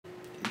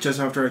just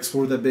after I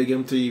explore that big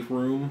empty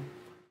room.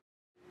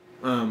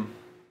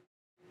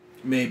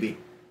 Maybe.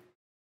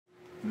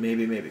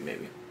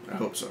 Maybe. I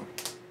hope so.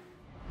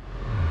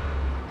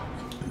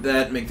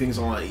 That'd make things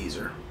a lot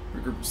easier.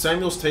 Regroup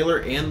Samuels, Taylor,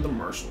 and the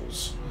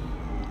Marshals.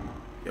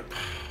 Yep.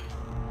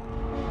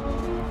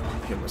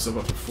 Get myself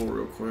up to full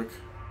real quick.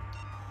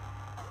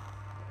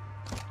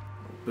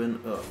 Open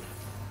up.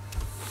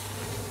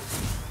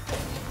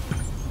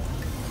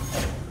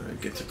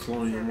 Alright, get to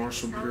Colonial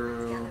Marshal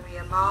Bureau.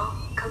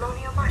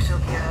 Colonial Marshal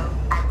Bureau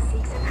and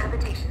seeks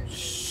inhabitation.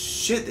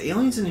 Shit, the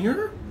alien's in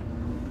here?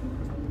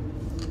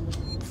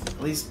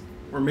 At least,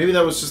 or maybe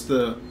that was just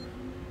the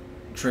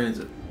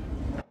transit.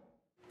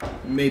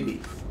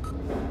 Maybe.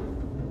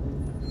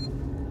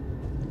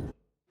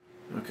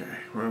 Okay,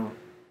 well.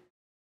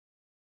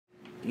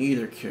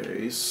 Either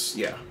case,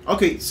 yeah.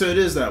 Okay, so it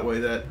is that way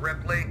that...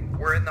 Ripley,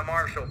 we're in the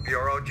Marshal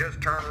Bureau.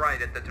 Just turn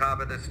right at the top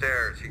of the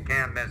stairs. You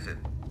can't miss it.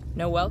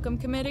 No welcome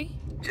committee?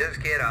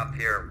 Just get up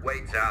here.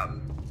 Wait's out.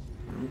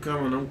 I'm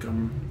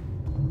coming.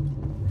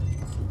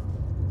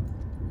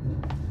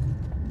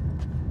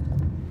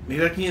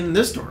 Maybe I can get in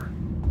this door.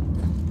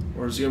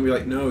 Or is he gonna be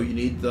like, no, you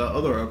need the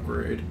other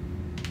upgrade?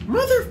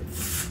 Mother...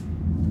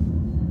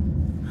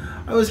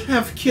 I was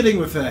half kidding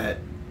with that.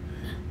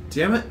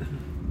 Damn it.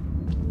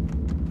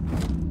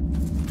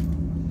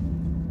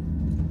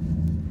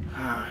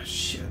 Ah,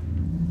 shit.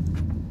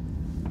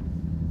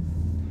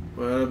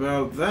 What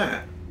about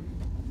that?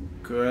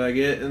 Could I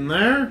get in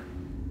there?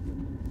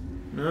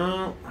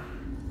 No.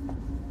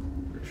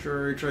 Pretty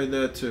sure I tried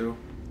that too.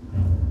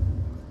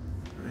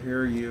 I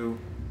hear you.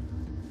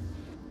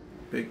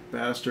 Big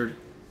bastard.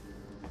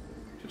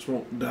 Just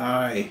won't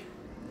die.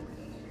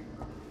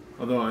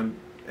 Although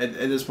at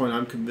this point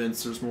I'm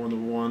convinced there's more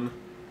than one.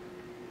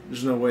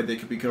 There's no way they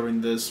could be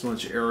covering this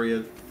much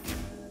area.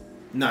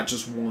 Not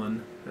just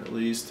one, at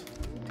least.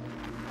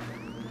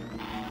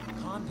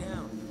 Calm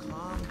down.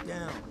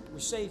 We're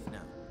safe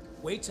now.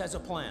 Waits has a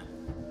plan.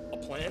 A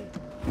plan?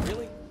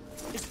 Really?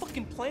 His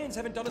fucking plans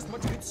haven't done us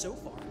much good so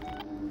far.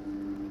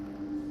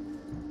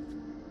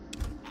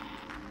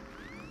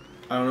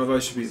 I don't know if I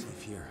should be...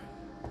 Safe here.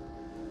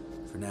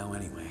 For now,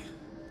 anyway.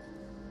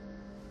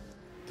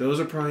 Those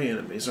are probably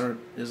enemies,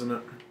 isn't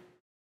it?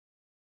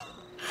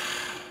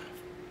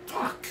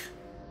 Fuck.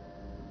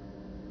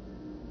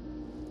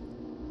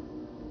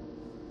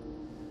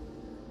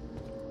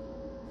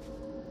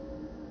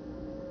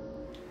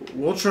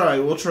 We'll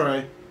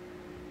try.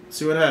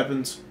 See what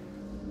happens.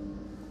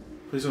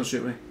 Please don't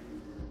shoot me.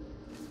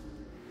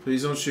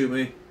 Please don't shoot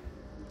me.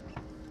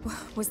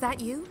 Was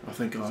that you? Oh,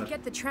 thank God. Did you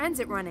get the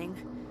transit running?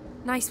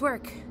 Nice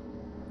work.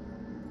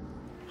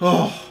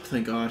 Oh,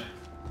 thank God.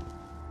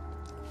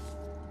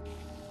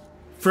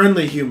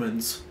 Friendly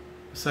humans.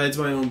 Besides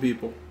my own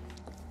people.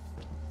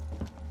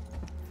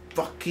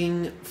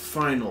 Fucking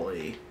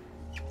finally.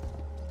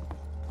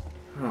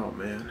 Oh,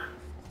 man.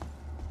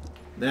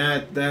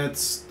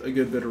 That's a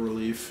good bit of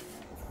relief.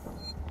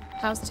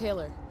 How's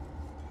Taylor?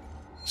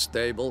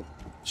 Stable.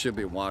 Should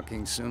be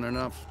walking soon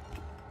enough.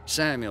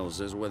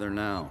 Samuels is with her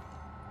now.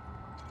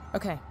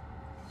 Okay.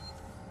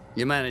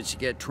 You managed to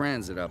get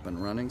transit up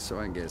and running, so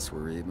I guess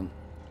we're even.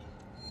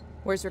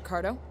 Where's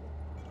Ricardo?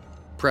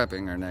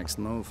 Prepping our next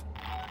move.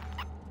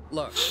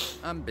 Look,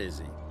 I'm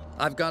busy.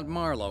 I've got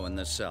Marlow in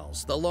the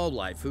cells, the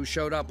lowlife who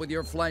showed up with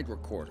your flight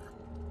recorder.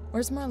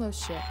 Where's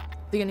Marlow's ship?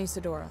 The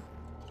Anisadora.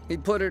 He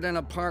put it in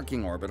a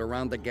parking orbit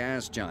around the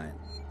gas giant.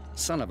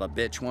 Son of a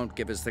bitch won't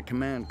give us the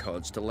command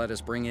codes to let us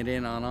bring it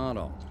in on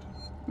auto.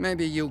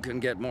 Maybe you can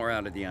get more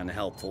out of the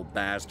unhelpful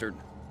bastard.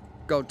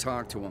 Go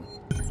talk to him.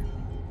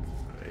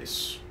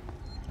 Nice.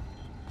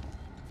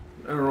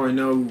 I don't really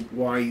know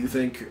why you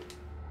think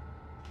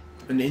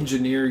an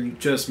engineer you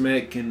just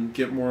met can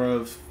get more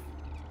of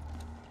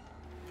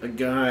a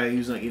guy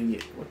who's not giving you...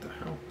 What the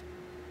hell?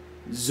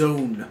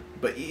 Zone.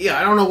 But yeah,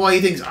 I don't know why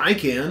he thinks I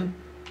can.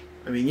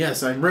 I mean,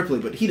 yes, I'm Ripley,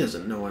 but he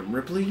doesn't know I'm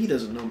Ripley. He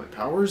doesn't know my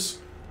powers.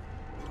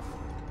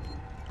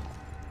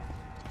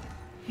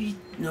 He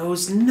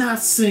knows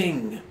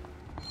nothing.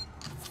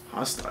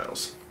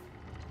 Hostiles.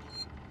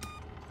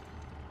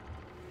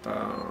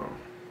 We're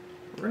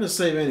gonna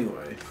save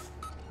anyway.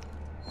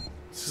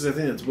 Because I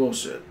think that's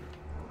bullshit.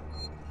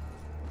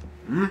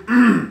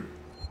 Alright.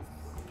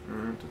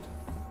 There's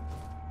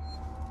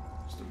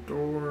the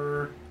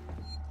door.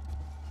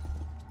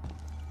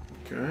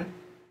 Okay.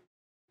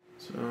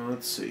 So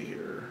let's see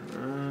here.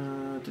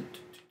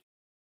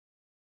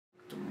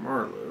 To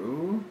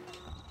Marlow.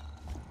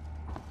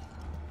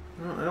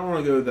 Well, I don't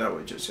want to go that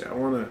way just yet.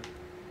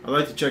 I'd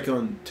like to check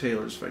on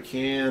Taylor's if I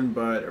can,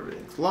 but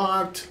everything's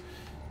locked.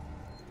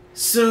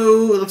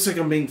 So it looks like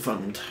I'm being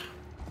funneled.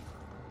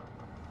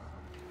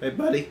 Hey,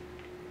 buddy.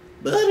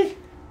 Buddy.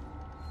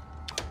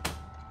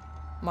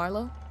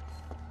 Marlow?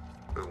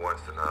 Who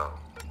wants to know?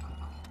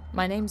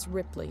 My name's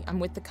Ripley. I'm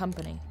with the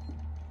company.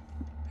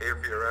 Here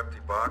for your empty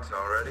box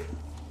already?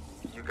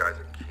 You guys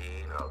are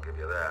keen, I'll give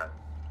you that.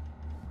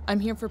 I'm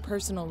here for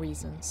personal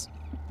reasons.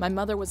 My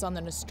mother was on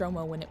the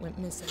Nostromo when it went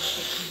missing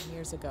 15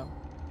 years ago.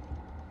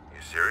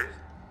 You serious?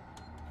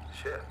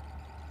 Shit.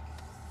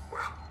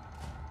 Well,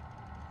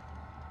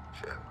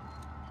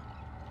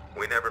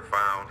 We never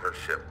found her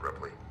ship,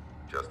 Ripley.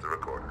 Just the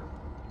recorder.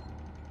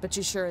 But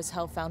you sure as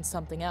hell found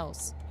something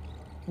else.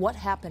 What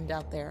happened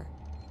out there?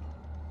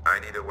 I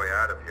need a way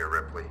out of here,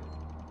 Ripley.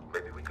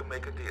 Maybe we can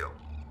make a deal.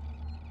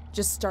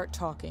 Just start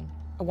talking.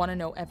 I want to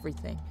know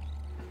everything.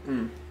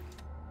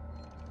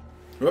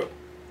 Oh.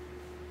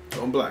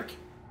 Going black.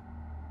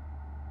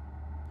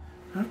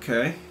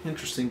 Okay,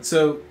 interesting.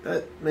 So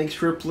that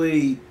makes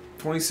Ripley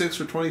 26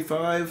 or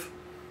 25,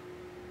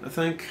 I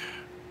think.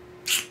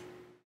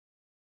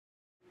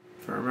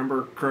 If I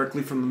remember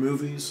correctly from the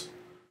movies.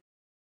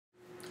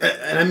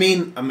 And I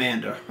mean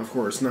Amanda, of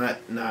course,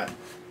 not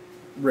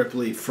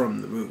Ripley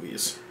from the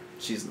movies.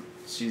 She's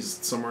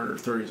somewhere in her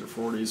 30s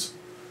or 40s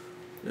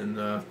in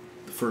the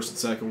first and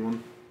second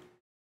one.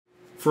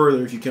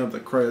 Further, if you count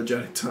the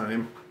cryogenic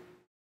time.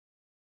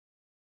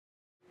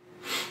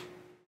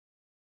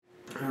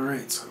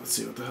 Alright, so let's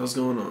see what the hell's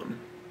going on.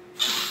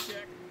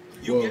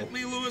 You Whoa. get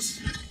me, Lewis?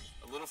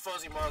 A little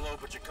fuzzy, Marlow,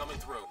 but you're coming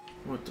through.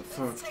 What the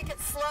fuck? Take it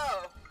slow.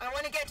 I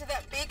want to get to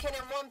that beacon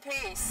in one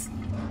piece.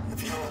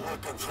 If you're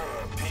looking for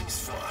a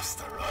peace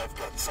Foster, I've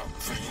got something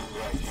for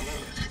you right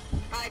here.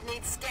 I'd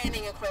need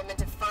scanning equipment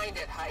to find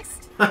it,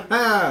 Heist.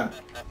 Haha!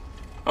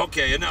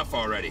 Okay, enough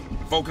already.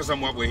 Focus on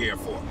what we're here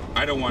for.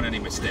 I don't want any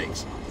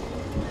mistakes.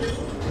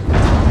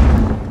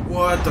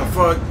 What the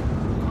fuck?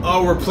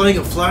 Oh, we're playing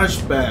a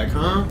flashback,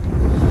 huh?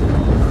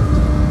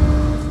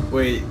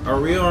 Wait, are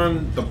we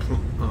on the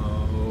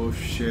oh,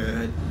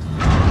 shit.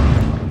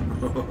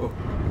 Oh.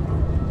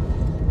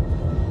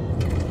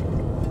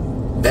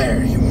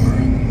 There you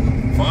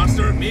are.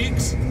 Foster,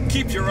 Meeks,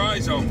 keep your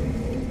eyes open.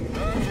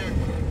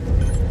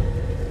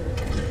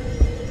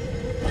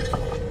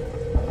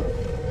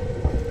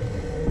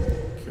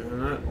 Okay, I'm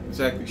not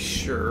exactly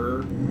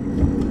sure.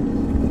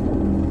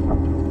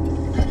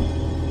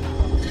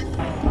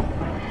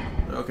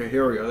 Okay,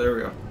 here we go, there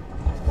we go.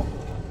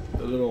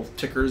 The little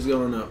ticker's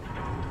going up.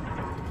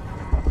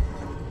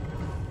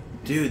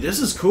 Dude, this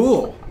is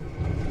cool.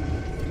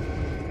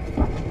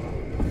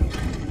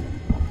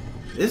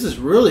 This is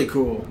really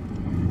cool.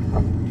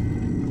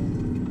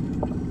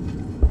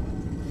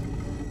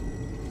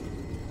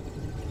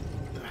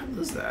 What the hell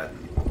is that?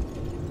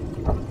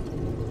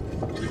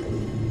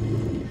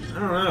 I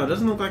don't know, it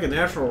doesn't look like a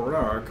natural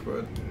rock,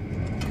 but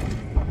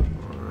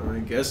I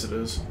guess it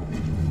is.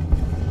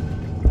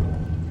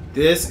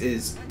 This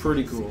is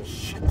pretty cool.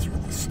 Shit through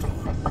the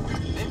storm.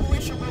 Maybe we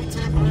should wait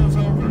till it blows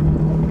over.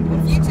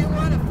 If you two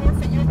want to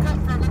forfeit your cut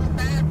for a little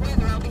bad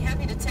weather, I'll be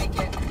happy to take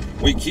it.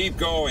 We keep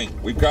going.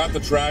 We've got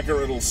the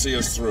tracker. It'll see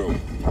us through.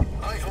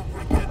 I hope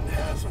we're getting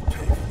hazard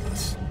pay for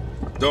this.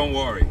 Don't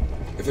worry.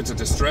 If it's a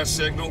distress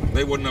signal,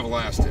 they wouldn't have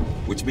lasted.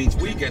 Which means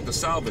we get the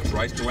salvage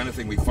rights to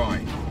anything we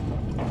find.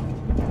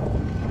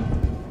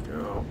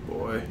 Oh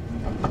boy.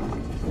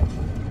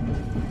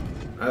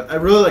 I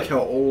really like how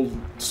old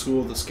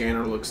school the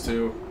scanner looks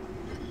too.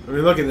 I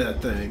mean, look at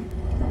that thing.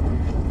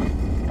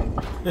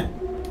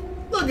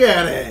 Look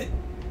at it!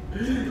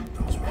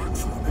 Those rock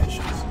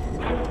formations.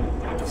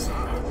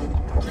 Bizarre.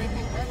 They've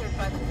been weathered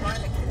by the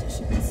climate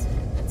conditions.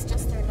 It's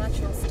just their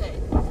natural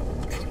state.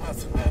 Ain't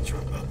nothing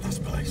natural about this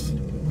place.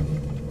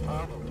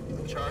 Marlow,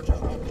 the charges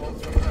won't blow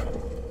through there.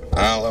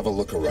 I'll have a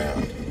look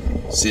around.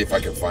 See if I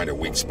can find a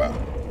weak spot.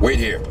 Wait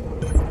here.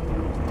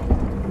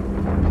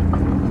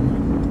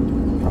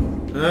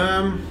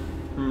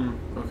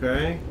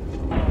 Okay.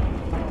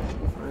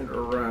 Find a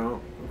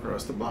route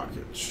across the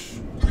blockage.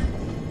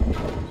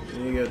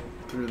 And you get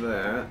through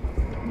that.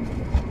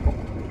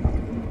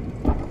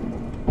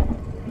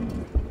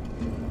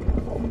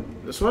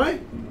 This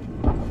way?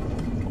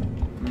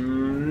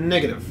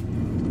 Negative.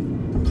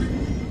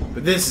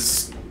 But this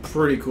is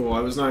pretty cool.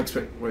 I was not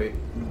expecting. Wait.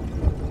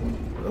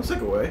 That looks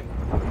like a way.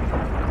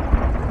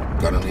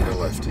 Gonna need a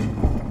lift.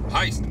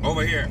 Heist,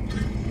 over here.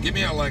 Give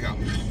me a leg up.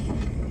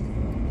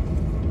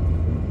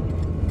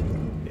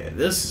 Yeah,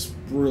 this is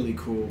really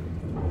cool.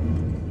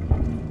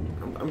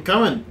 I'm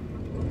coming.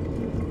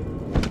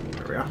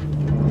 There we go.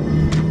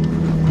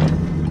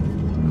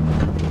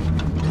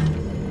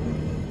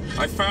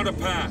 I found a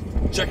path.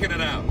 Checking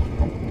it out.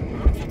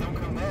 What if you don't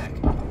come back?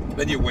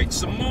 Then you wait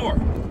some more.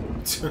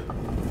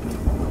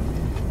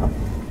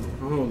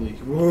 Holy,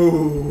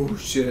 whoa,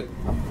 shit.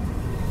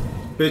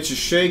 Bitch is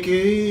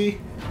shaky.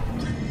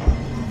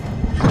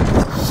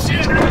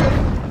 Shit!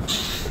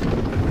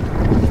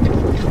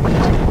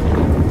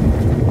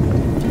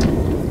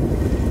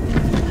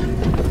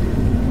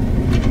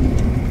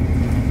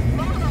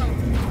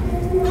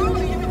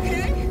 Marlow, you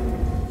okay?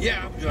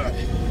 Yeah, I'm good.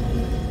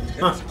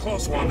 It was a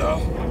close one,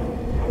 though.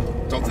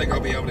 Don't think I'll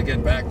be able to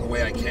get back the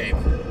way I came.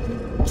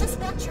 Just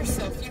watch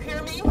yourself, you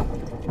hear me?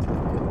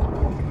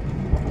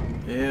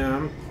 Yeah,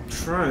 I'm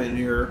trying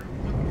here.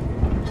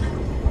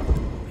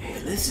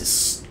 Man, this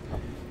is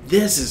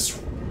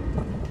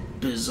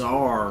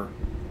bizarre.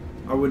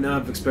 I would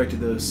not have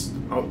expected this.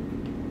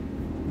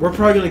 We're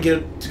probably gonna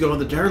get to go on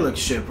the derelict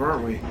ship,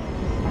 aren't we?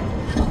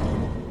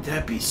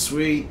 That'd be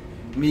sweet.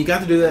 I mean, you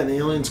got to do that in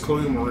Aliens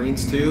Clothing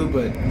Marines too,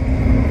 but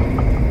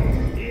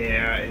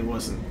yeah, it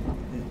wasn't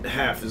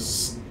half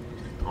as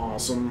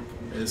awesome.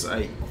 as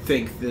I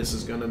think this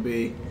is gonna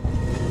be.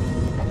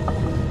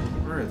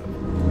 Where are they?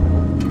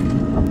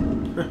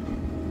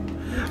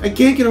 I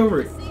can't get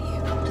over it.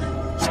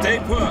 Stay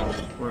put.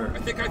 Where? I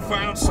think I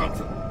found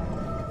something.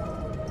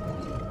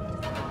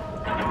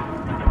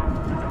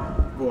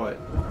 What?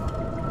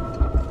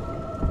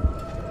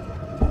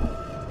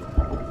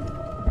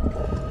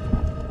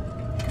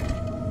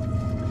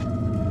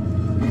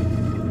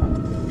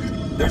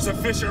 There's a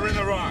fissure in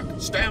the rock.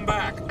 Stand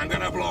back. I'm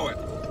gonna blow it.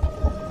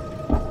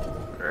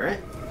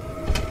 Alright.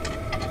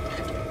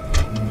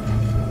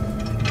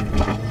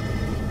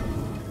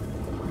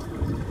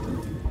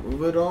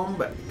 Move it on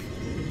back.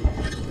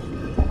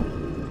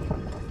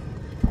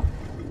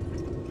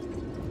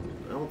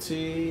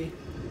 LT.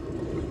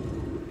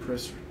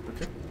 Press.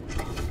 Okay.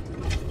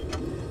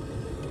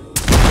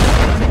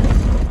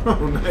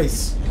 Oh,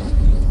 nice.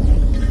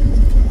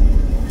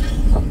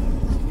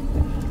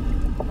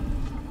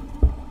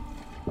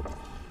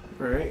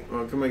 Alright,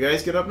 well, can my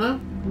guys get up now?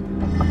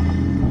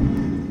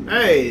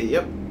 Hey,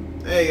 yep.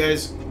 Hey,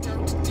 guys.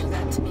 Don't do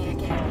that to me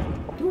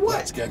again. Do what?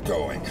 Let's get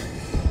going.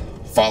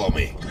 Follow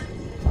me.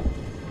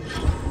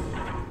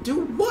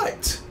 Do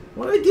what?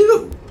 What'd I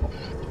do?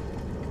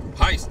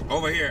 Heist,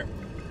 over here.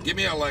 Give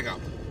me a leg up.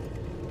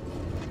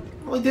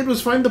 All I did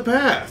was find the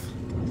path.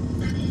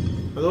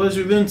 Otherwise,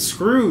 we've been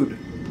screwed.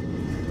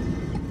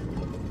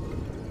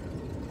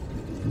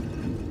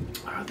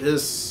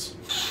 This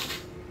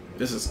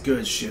is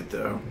good shit,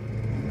 though.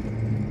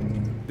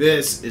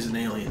 This is an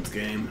Aliens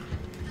game.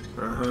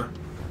 Uh-huh.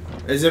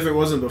 As if it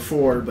wasn't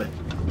before, but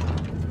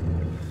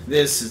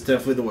this is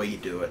definitely the way you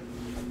do it.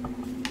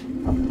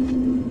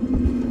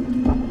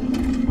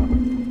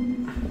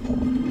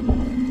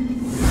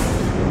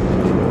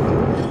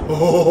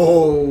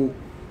 Oh!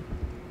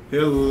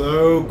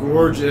 Hello,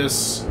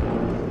 gorgeous.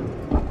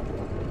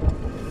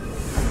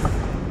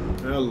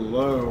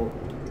 Hello.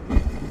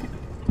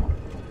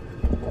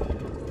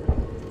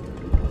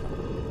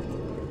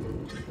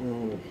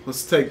 Oh,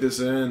 let's take this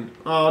in.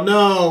 Oh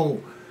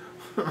no!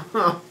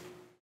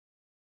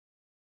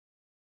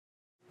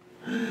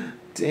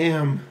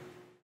 Damn.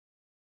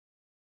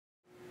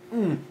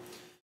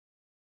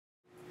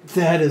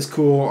 That is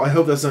cool. I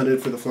hope that's not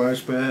it for the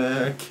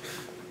flashback.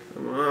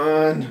 Come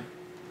on.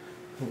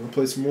 I'm gonna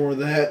play some more of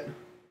that.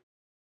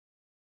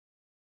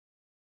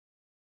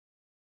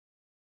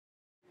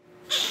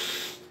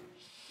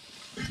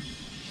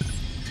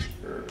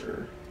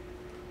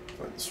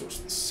 Find the source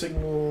of the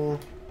signal.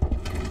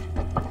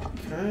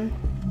 Okay.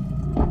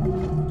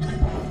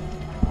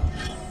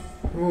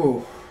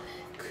 Oh,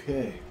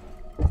 okay.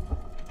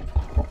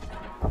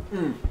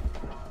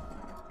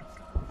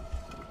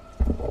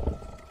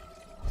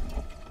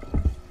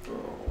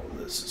 Oh,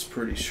 this is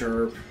pretty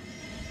sharp.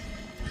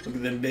 Look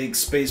at them big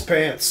space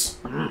pants.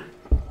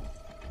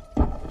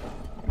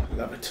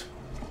 Love it.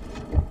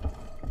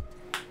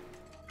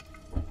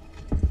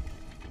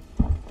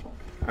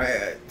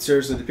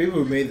 Seriously, the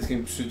people who made this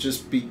game should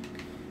just be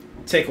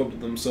tickled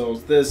with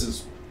themselves. This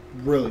is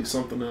really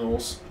something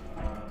else.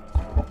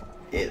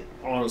 It,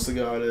 honest to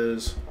God,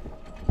 is.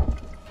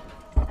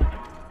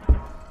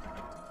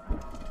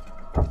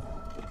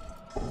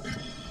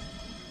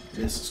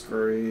 This is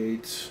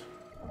great.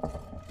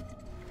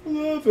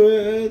 Love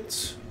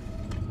it.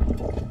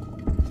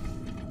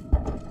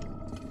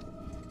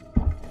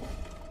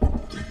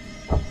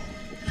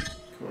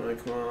 Come on,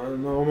 come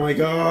on. Oh my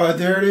God,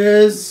 there it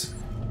is.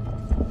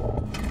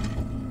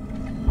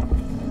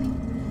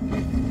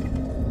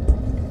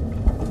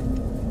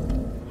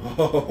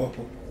 Oh.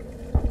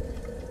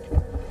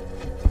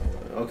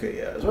 Okay,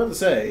 yeah, I was about to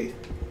say,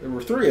 there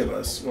were 3 of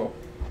us. Well,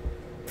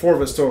 4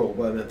 of us total,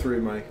 but I meant 3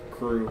 of my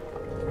crew.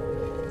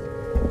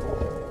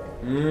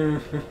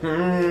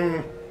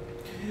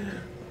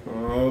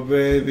 Oh,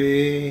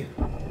 baby.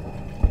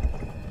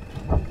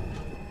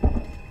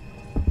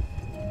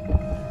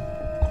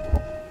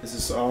 This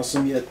is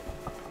awesome, yet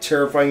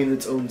terrifying in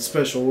its own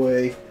special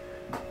way.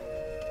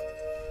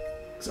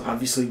 Because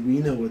obviously we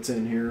know what's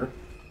in here.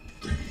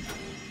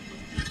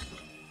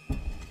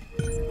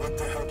 What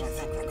the hell do you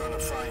think we're gonna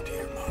find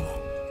here,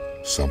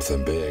 Marlow?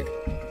 Something big.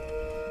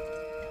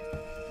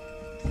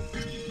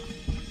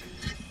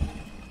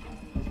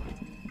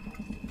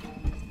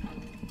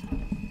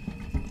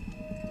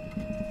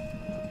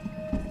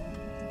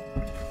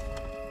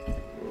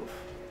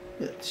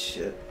 That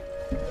shit.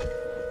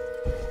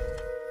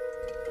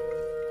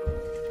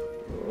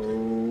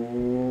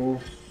 Oh.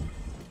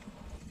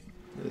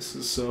 This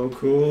is so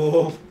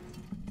cool.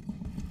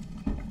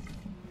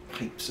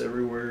 Pipes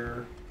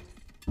everywhere.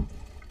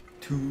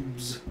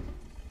 Tubes.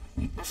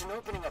 There's an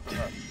opening up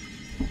ahead.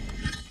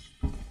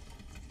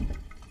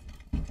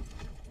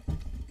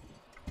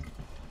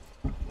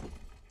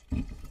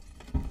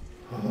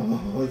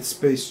 Oh, it's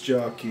Space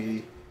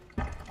Jockey.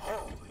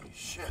 Holy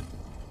shit.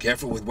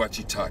 Careful with what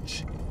you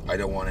touch. I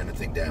don't want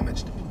anything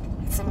damaged.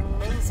 It's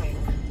amazing.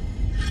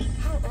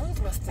 How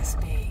old must this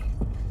be?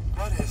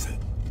 What is it?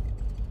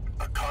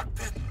 A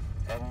cockpit?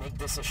 And make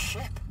this a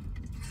ship?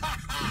 Ha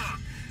ha!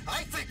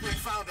 I think we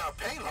found our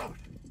payload.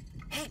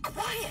 Hey,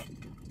 quiet!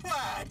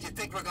 What? You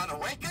think we're gonna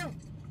wake him?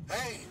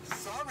 Hey,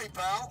 sorry,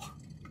 pal.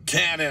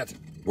 Can it?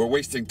 We're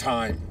wasting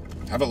time.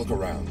 Have a look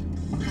around.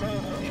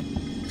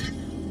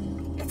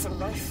 It's a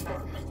life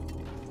form.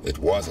 It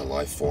was a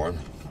life form.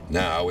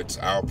 Now it's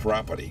our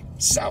property.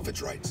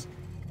 Salvage rights.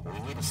 We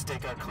need to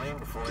stake our claim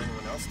before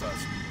anyone else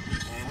does.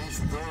 And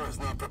Isadora's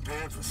not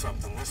prepared for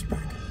something this big.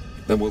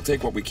 Then we'll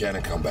take what we can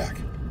and come back.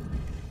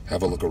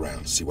 Have a look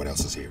around, see what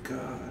else is here.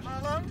 God.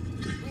 Marlow,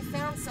 we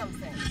found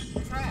something.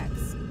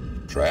 Tracks.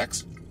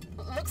 Tracks?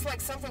 Looks like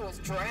something was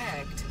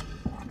dragged.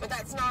 But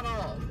that's not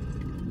all.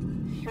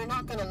 You're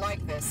not gonna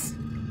like this.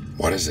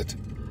 What is it?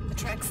 The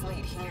tracks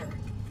lead here.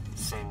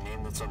 Same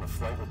name that's on the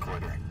flight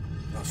recorder.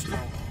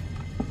 Nostromos.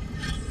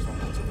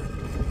 Someone's already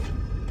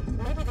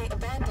been. Maybe they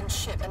abandoned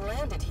ship and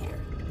landed here.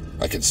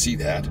 I can see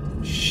that.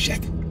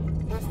 Shit.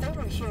 If they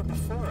were here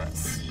before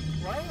us,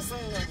 why is there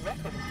no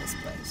record of this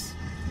place?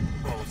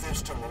 Well, if they're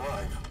still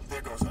alive,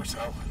 there goes our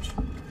salvage.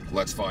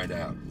 Let's find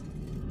out.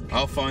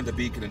 I'll find the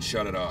beacon and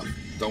shut it off.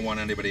 Don't want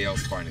anybody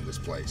else finding this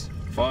place.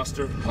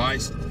 Foster,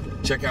 Heist,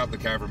 check out the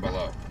cavern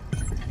below.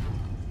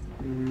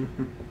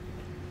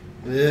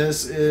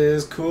 This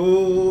is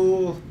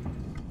cool.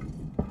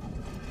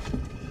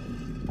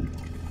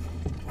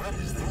 What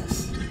is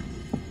this?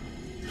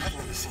 I've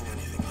never seen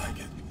anything like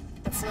it.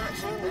 It's not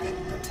human,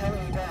 I'm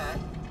telling you that.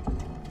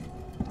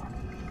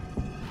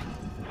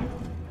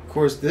 Of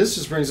course, this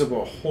just brings up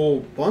a whole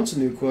bunch of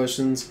new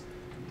questions.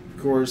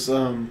 Of course,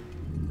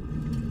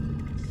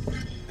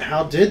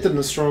 how did the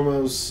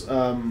Nostromos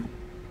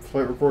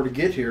flight recorder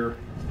get here?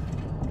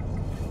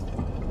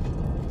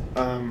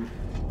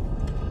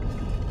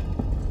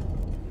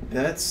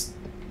 That's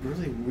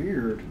really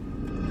weird.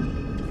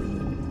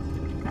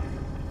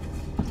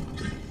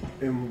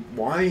 And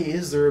why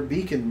is there a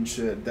beacon and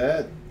shit?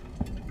 That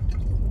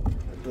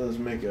does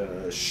make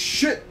a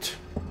shit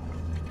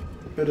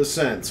bit of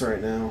sense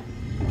right now.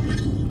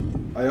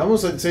 I'd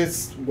almost like to say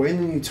it's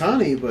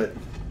Weyland-Yutani, but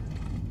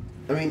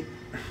I mean,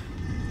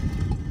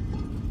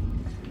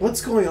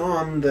 what's going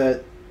on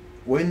that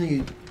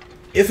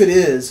if it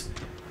is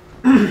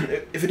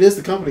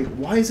the company,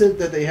 why is it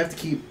that they have to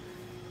keep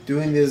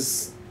doing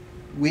this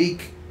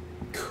weak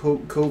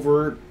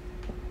covert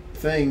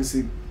things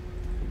to,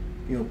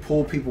 you know,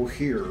 pull people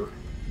here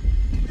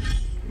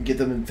and get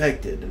them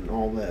infected and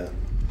all that?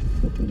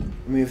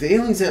 I mean, if the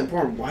alien's that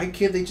important, why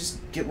can't they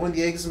just get one of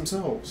the eggs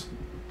themselves?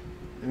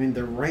 I mean,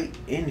 they're right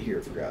in here,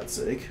 for God's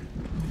sake.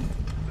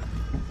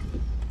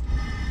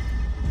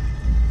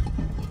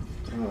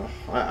 Oh,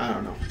 I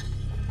don't know.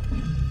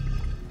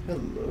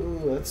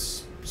 Hello,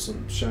 that's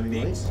some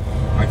shining lights.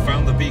 I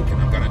found the beacon.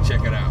 I'm gonna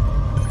check it out.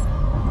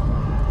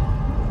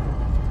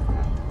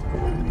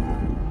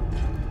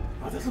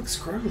 Oh, that looks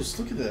gross.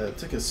 Look at that.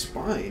 It's like a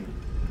spine.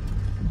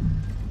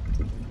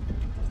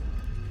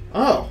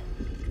 Oh!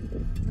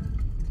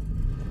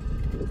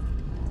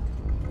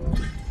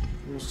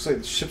 Almost looks like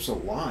the ship's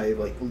alive,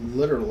 like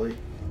literally.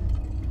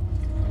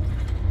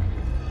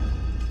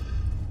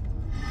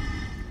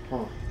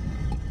 Huh.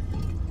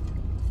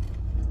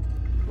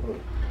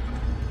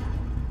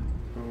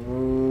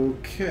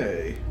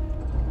 Okay.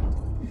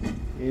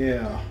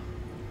 Yeah.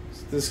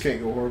 This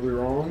can't go horribly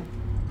wrong.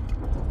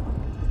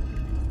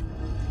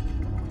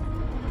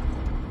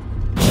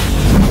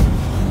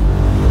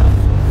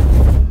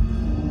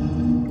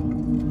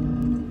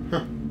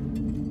 Huh.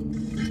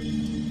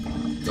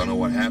 Don't know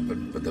what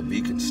happened, but the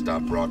beacon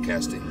stopped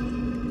broadcasting.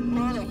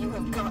 Marlow, you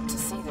have got to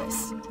see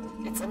this.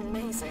 It's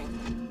amazing.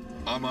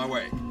 On my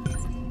way.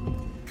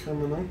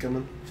 Coming, I'm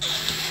coming.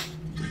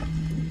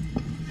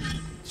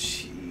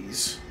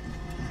 Jeez.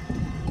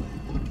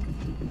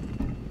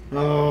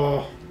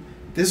 Oh,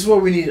 this is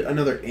what we need,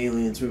 another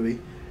Aliens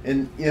movie.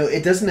 And, you know,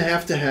 it doesn't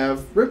have to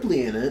have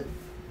Ripley in it,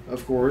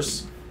 of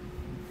course.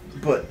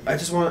 But I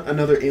just want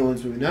another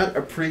Aliens movie. Not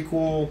a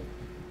prequel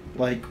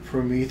like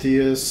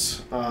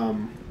Prometheus.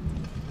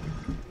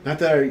 Not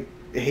that I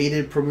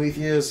hated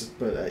Prometheus,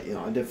 but, you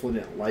know, I definitely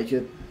didn't like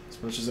it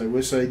as much as I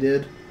wish I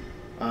did.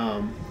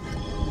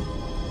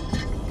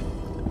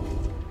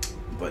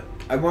 But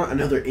I want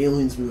another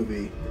Aliens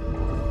movie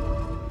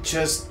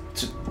just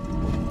to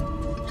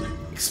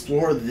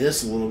explore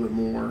this a little bit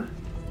more.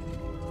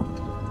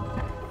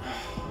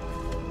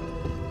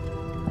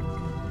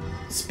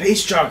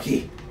 Space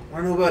Jockey!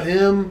 Want to know about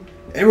him?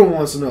 Everyone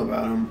wants to know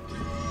about him.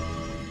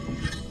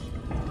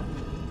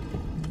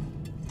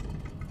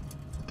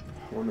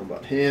 I want to know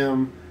about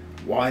him.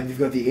 Why they've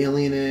got the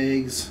alien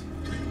eggs.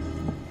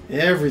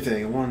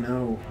 Everything I want to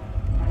know.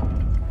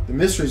 The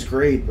mystery's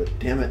great, but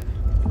damn it.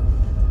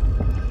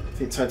 I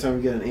think it's high time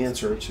we get an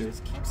answer or two.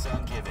 Just keeps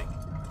on giving.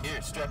 Here,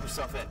 strap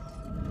yourself in.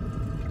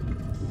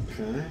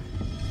 Okay.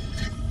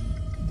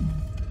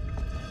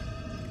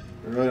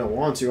 I really don't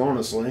want to,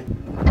 honestly.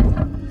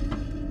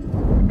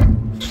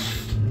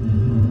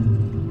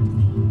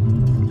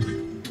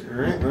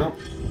 Alright, well.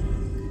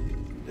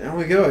 Down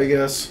we go, I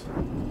guess.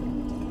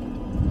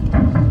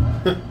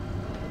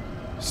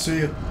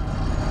 See ya.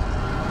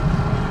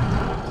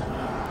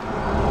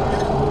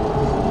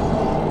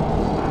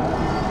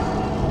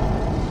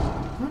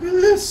 Look at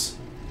this.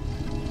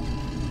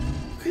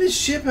 kind of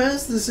ship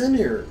has this in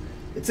here?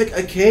 It's like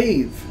a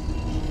cave.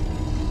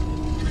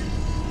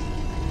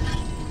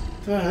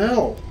 The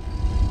hell?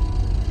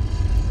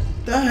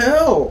 The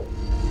hell?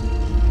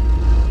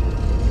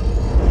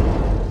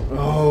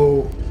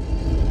 Oh.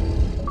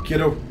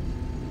 Get over.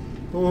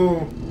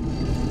 Oh.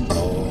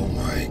 Oh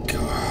my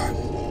god.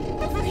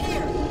 Over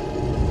here.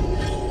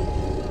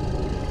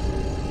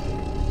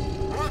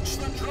 Watch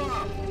the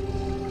drop!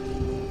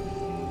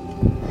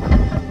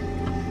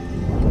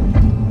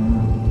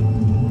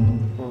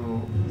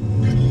 Oh.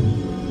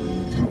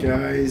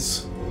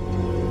 Guys.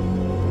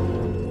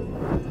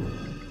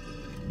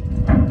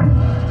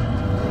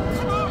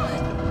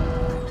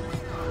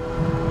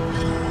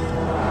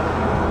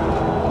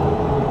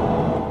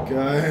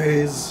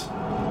 Guys.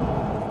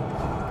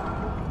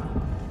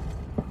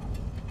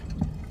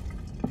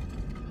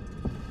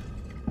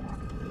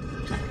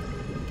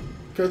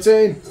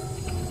 Cutscene.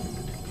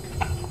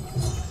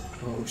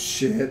 Oh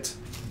shit.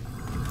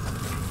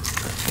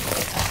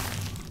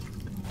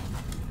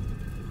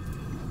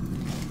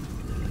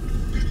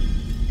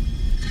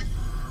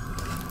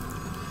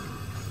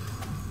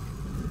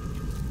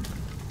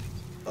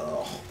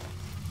 Oh.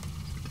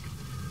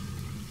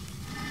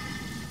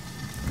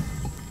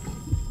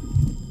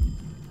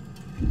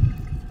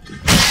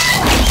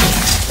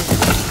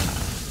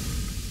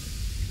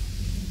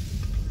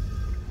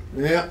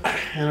 Yeah,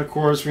 and of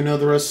course we know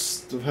the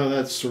rest of how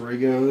that story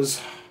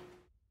goes.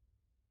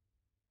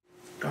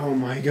 Oh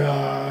my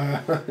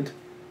god.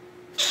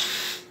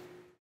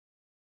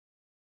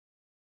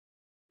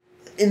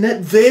 And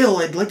that veil,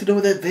 I'd like to know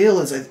what that veil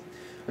is. I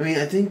mean,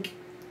 I think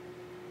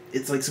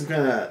it's like some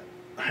kind of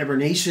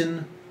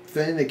hibernation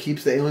thing that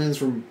keeps the aliens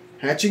from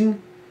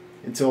hatching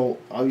until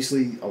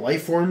obviously a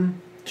life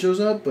form shows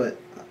up, but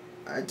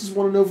I just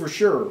want to know for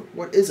sure.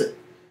 What is it?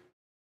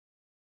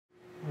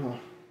 Oh.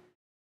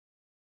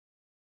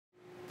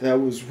 That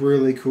was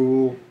really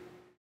cool.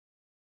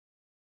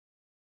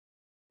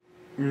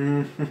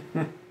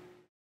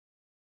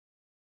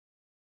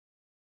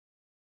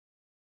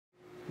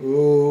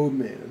 Oh,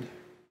 man.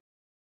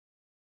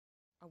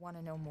 I want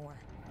to know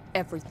more.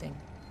 Everything.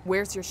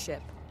 Where's your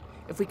ship?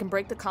 If we can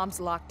break the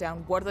comms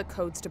lockdown, what are the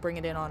codes to bring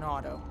it in on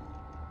auto?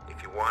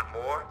 If you want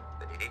more,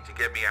 then you need to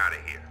get me out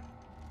of here.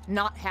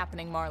 Not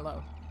happening,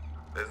 Marlow.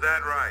 Is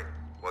that right?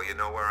 Well, you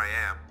know where I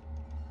am.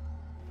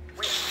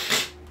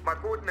 Wait, my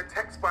board in the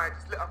tech spire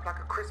just lit up like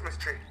a Christmas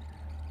tree.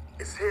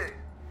 It's here.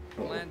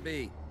 Plan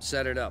B.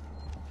 Set it up.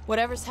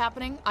 Whatever's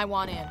happening, I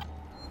want in.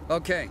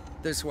 Okay,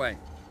 this way.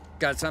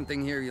 Got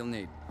something here you'll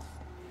need.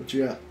 What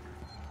you got?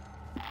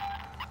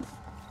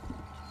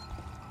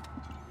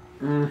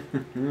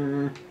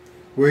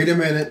 Wait a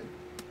minute.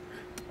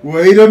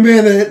 Wait a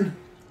minute.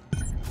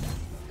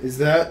 Is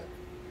that...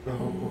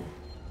 Oh.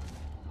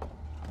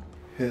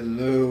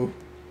 Hello,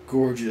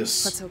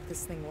 gorgeous. Let's hope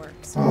this thing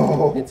works.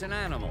 Oh. It's an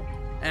animal.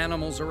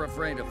 Animals are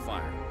afraid of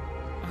fire.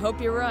 I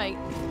hope you're right.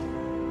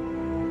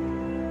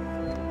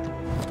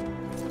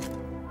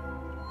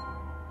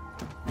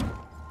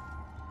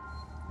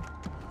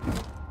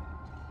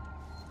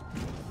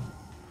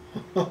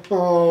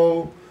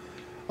 Oh,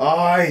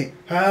 I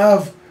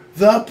have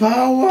the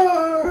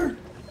power!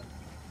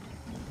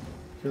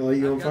 Can I light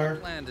you on fire? I've got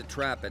a plan to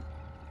trap it.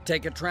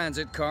 Take a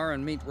transit car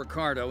and meet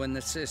Ricardo in the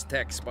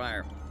Sys-Tech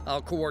Spire.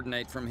 I'll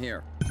coordinate from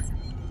here.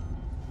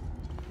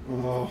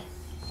 Oh.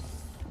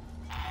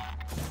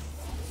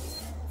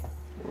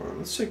 Alright,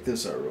 let's check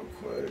this out real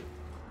quick.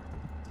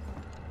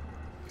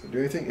 Can I do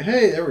anything?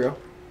 Hey, there we go.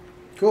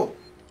 Cool.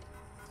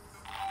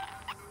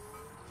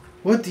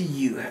 What do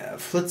you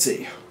have? Let's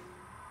see.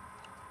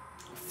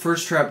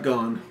 First trap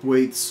gone.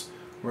 Waits.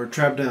 We're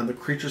trapped down. The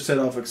creature set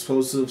off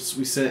explosives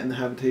we set in the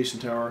habitation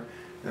tower.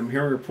 I'm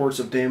hearing reports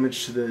of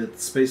damage to the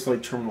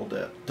spaceflight terminal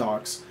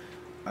docks.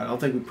 I don't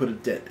think we put a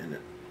dent in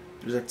it.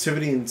 There's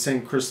activity in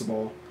San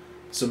Cristobal,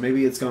 so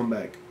maybe it's gone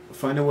back.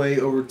 Find a way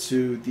over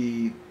to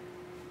the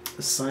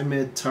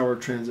Symed Tower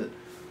Transit.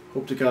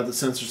 Hope to God the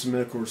sensors and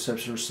medical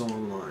reception are still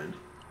online.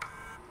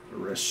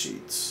 Arrest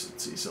sheets.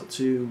 Let's see. Cell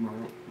 2.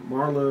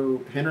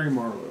 Marlow. Henry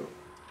Marlow.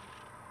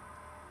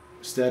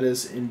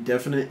 Status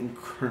indefinite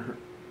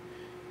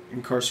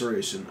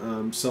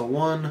incarceration. Cell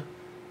 1.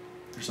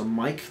 There's a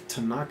Mike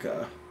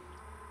Tanaka.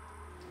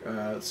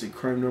 Let's see.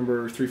 Crime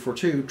number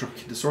 342. Drunk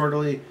and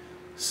disorderly.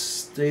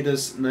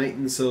 Status night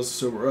in cells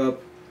sober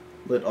up.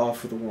 Lit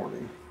off with a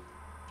warning.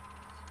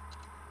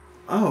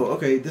 Oh,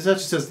 okay. This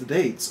actually says the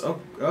dates.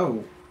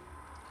 Oh.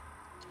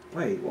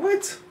 Wait,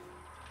 what?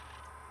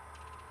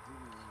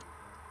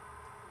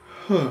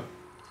 Huh.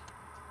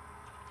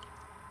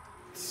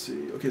 Let's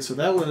see. Okay, so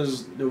that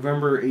was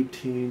November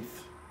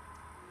 18th.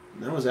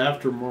 And that was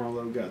after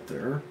Marlow got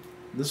there.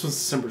 This was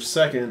December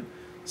 2nd.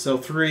 Cell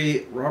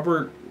 3,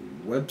 Robert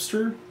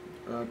Webster.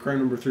 Crime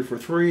number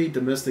 343.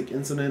 Domestic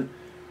incident.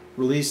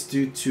 Released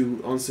due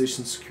to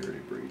on-station security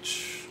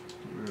breach.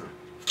 Yeah.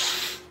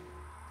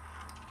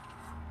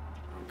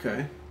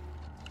 Okay.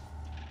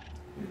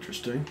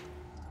 Interesting.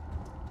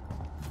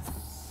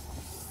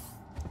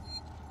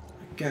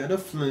 I got a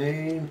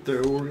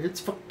flamethrower. It's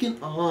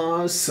fucking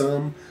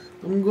awesome.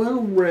 I'm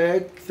gonna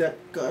wreck that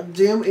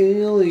goddamn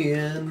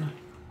alien.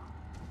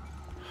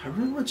 I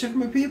really want to check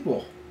my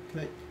people.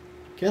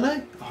 Can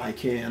I? Oh, I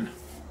can.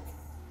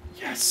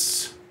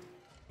 Yes.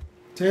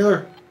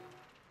 Taylor.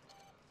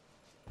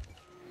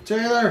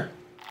 Taylor.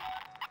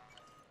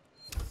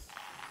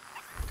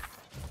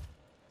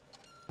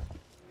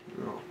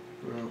 No.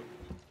 No.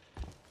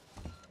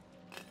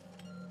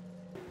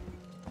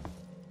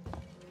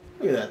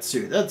 Look at that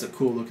suit. That's a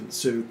cool looking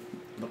suit.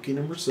 Lucky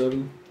number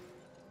 7.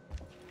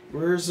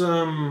 Where's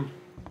the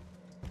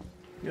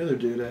other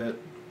dude at?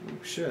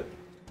 Oh shit.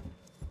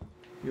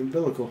 The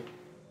umbilical.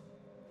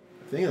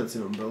 I think that's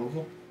an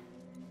umbilical.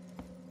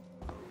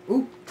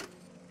 Ooh.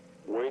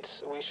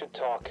 Waits, we should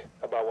talk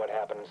about what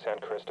happened in San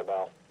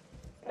Cristobal.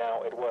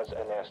 Now, it was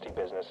a nasty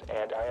business,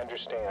 and I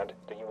understand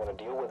that you want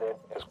to deal with it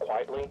as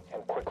quietly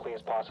and quickly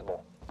as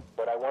possible.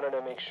 But I wanted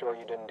to make sure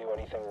you didn't do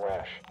anything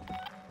rash.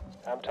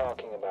 I'm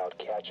talking about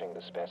catching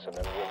the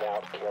specimen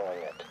without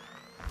killing it.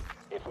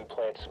 If we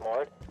play it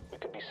smart, we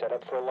could be set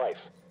up for life.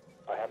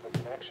 I have the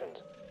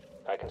connections.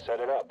 I can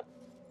set it up.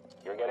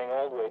 You're getting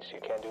old, Waits, you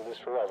can't do this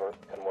forever.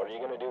 And what are you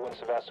going to do when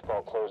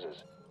Sevastopol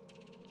closes?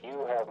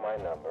 You have my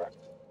number.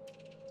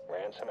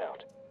 Ransom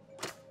out.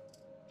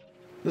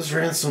 This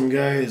Ransom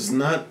guy is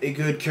not a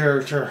good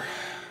character.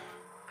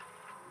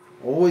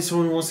 Always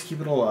someone who wants to keep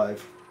it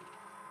alive.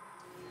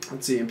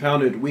 Let's see,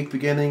 impounded week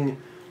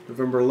beginning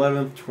November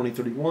 11th,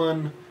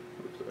 2031.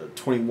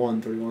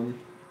 2131.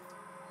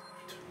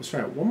 Let's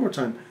try it one more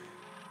time.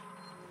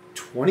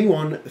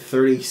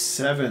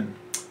 2137.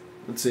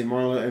 Let's see,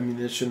 Marlow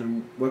ammunition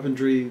and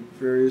weaponry,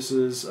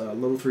 variouses,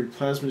 level 3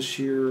 plasma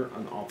shear,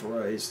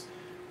 unauthorized.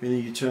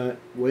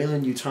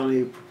 Wayland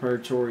Yutani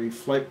proprietary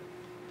flight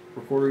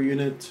recorder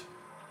unit.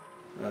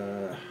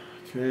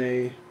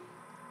 Okay.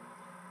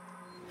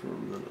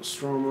 From the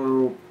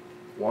Nostromo.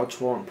 Watch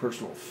wall and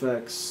personal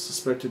effects.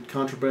 Suspected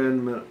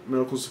contraband,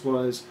 medical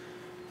supplies,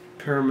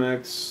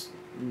 Paramax,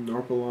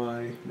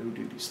 Narpoli, no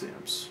duty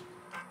stamps.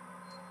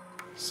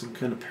 Some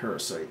kind of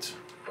parasite.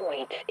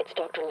 Wait, it's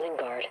Dr.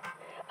 Lingard.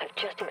 I've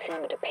just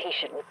examined a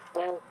patient with,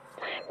 well,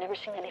 I've never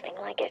seen anything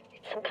like it.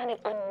 It's some kind of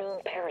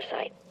unknown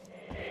parasite.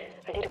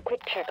 I did a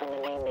quick check on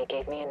the name they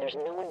gave me, and there's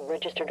no one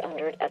registered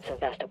under it at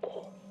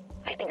Sevastopol.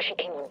 I think she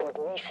came on board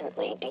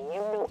recently. Do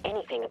you know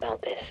anything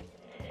about this?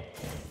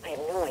 I have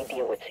no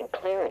idea what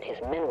Sinclair and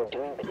his men were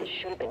doing, but it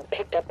should have been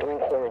picked up during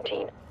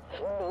quarantine.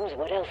 Who knows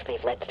what else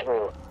they've let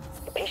through?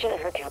 The patient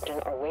and her captain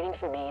are waiting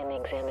for me in the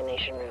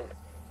examination room.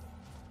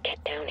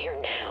 Get down here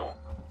now.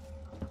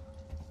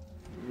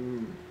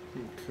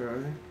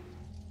 Okay.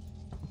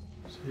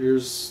 So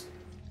here's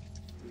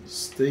the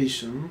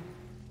station.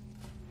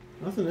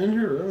 Nothing in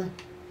here, really.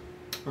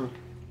 Huh.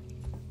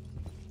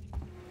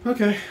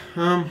 Okay,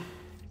 God,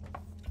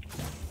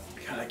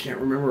 I can't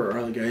remember our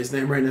other guy's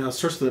name right now. It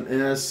starts with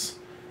an S.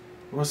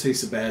 I want to say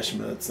Sebastian,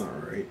 but that's not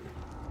right.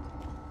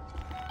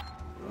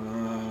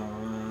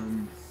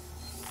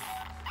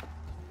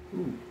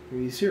 Ooh,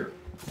 he's here.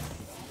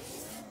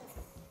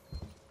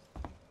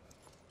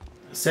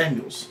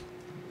 Samuels.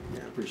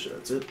 Yeah, I'm pretty sure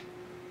that's it.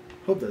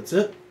 Hope that's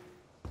it.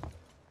 What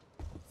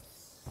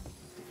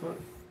the fuck?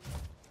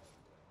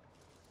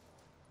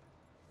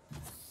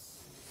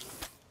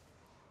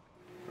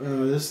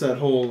 This is that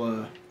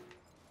whole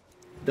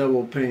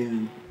double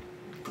pane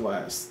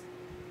glass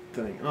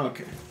thing.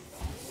 Okay.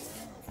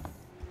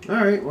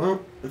 Alright,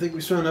 well, I think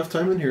we spent enough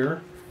time in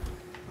here.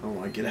 I don't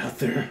want to get out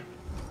there.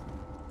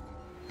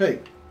 Hey.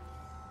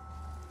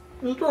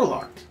 There's the door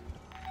locked.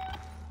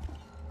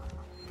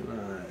 Can I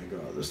go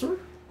out this door?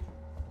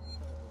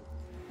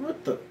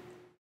 What the?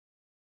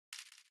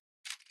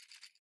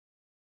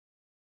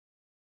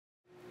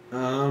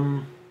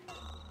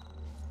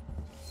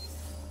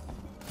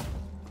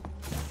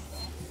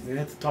 Do I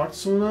have to talk to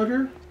someone out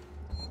here?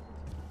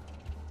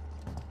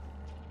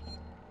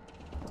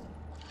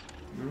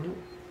 No.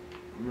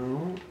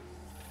 No.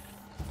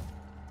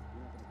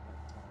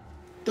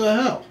 The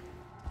hell?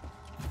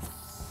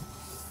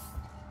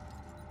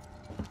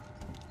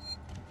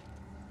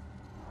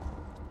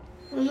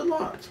 Why is it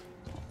locked?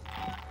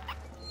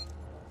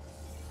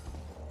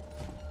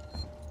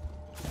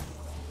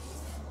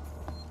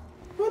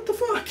 What the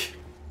fuck?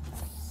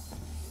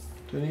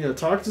 Do I need to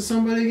talk to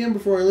somebody again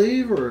before I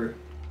leave, or?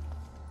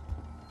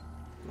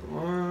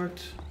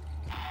 Locked.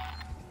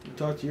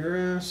 Talk to your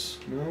ass?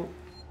 No.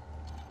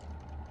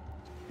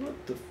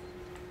 What the?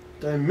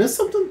 Did I miss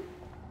something?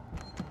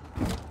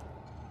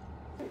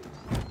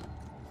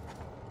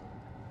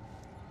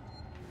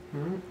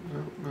 No.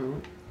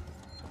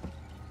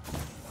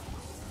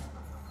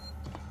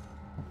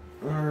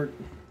 Or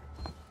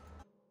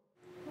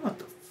what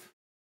the?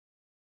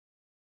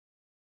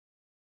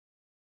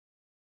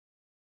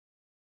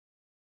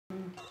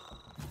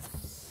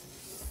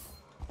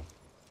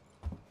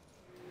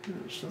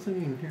 There's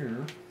nothing in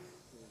here.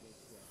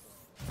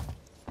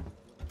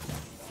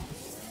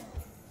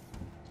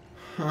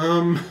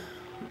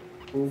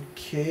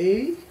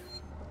 Okay.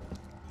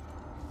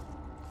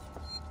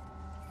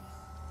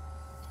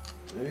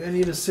 Maybe I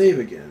need to save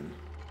again.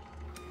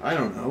 I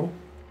don't know.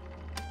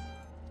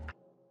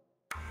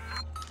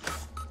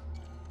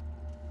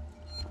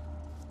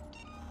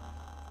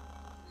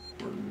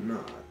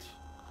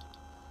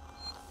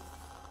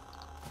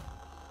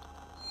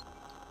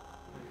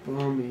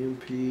 Bomb,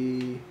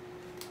 EMP.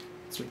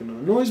 It's like another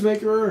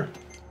noisemaker.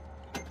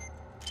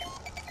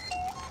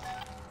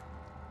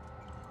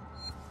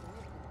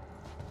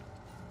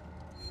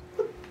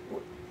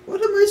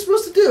 What am I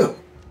supposed to do?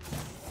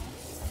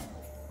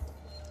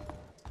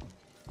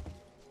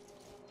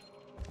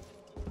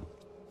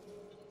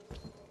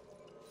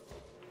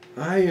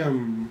 I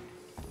am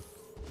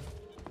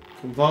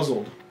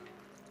confuzzled.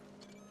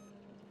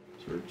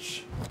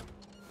 Search.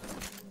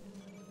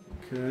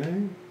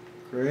 Okay,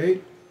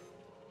 great.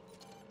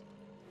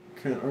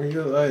 Can't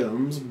argue with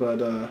items,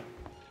 but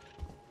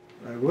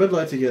I would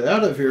like to get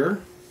out of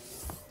here.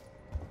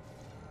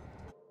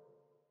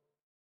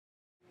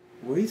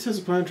 Waits has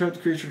a plan to trap the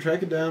creature,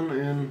 track it down,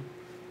 and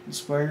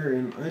inspire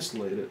and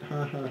isolate it.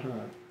 Ha ha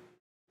ha.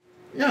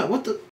 Yeah, what the...